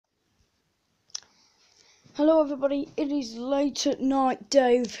Hello everybody, it is late at night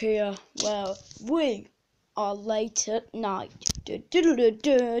Dave here. Well, we are late at night. I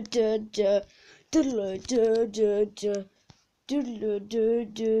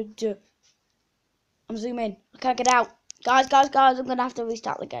I'm zooming. I can't get out. Guys, I'm gonna have to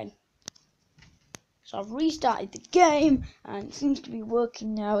restart the game. So I've restarted the game and it seems to be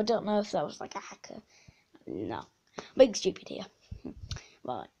working now. I don't know if that was like a hacker. No. Being stupid here.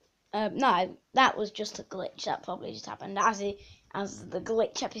 Right. No, that was just a glitch. That probably just happened. As the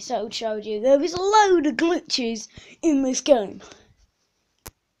glitch episode showed you, there is a load of glitches in this game.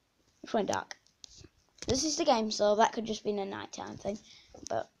 It went dark. This is the game, so that could just be a nighttime thing.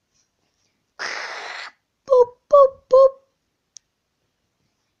 But boop boop boop.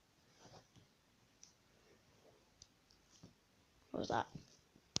 What was that?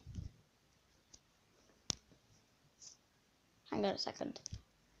 Hang on a second.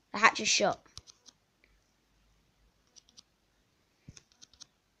 The hatch is shut.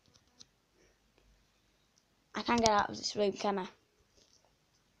 I can't get out of this room, can I?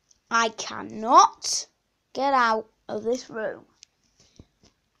 I cannot get out of this room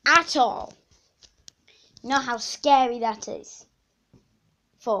at all. You know how scary that is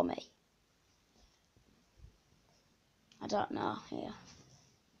for me. I don't know here.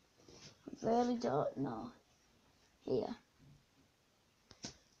 I really don't know here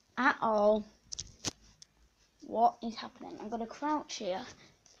at all what is happening. I'm going to crouch here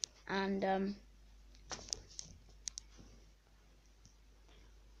and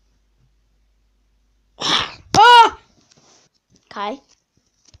oh! Okay.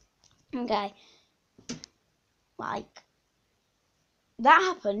 Like, that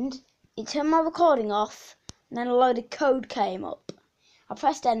happened, it turned my recording off, and then a load of code came up. I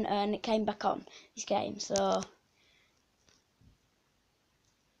pressed enter and it came back on, this game, so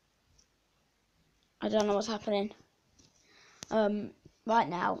I don't know what's happening. Right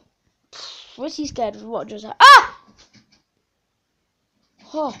now, pretty scared of what just happened. Ah!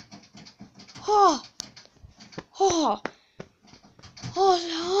 Oh! Oh! Oh!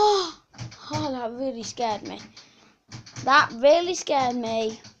 Oh, that really scared me. That really scared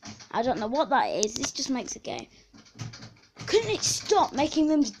me. I don't know what that is. This just makes a game. Couldn't it stop making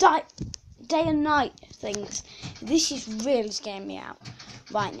them day and night things? This is really scaring me out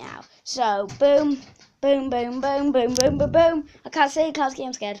right now. So, boom, boom, boom, boom, boom, boom, boom, boom. I can't see,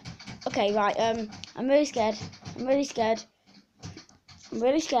 I'm scared. Okay, right, I'm really scared. I'm really scared.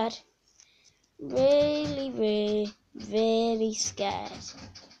 Really scared,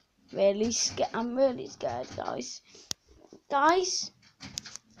 I'm really scared, guys. Guys.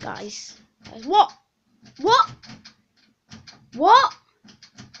 What?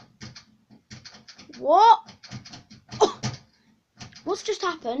 Oh, what's just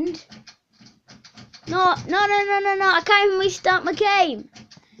happened? No, I can't even restart my game.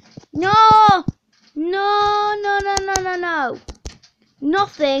 No.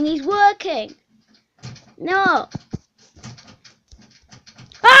 Nothing is working. No.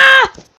 Ah!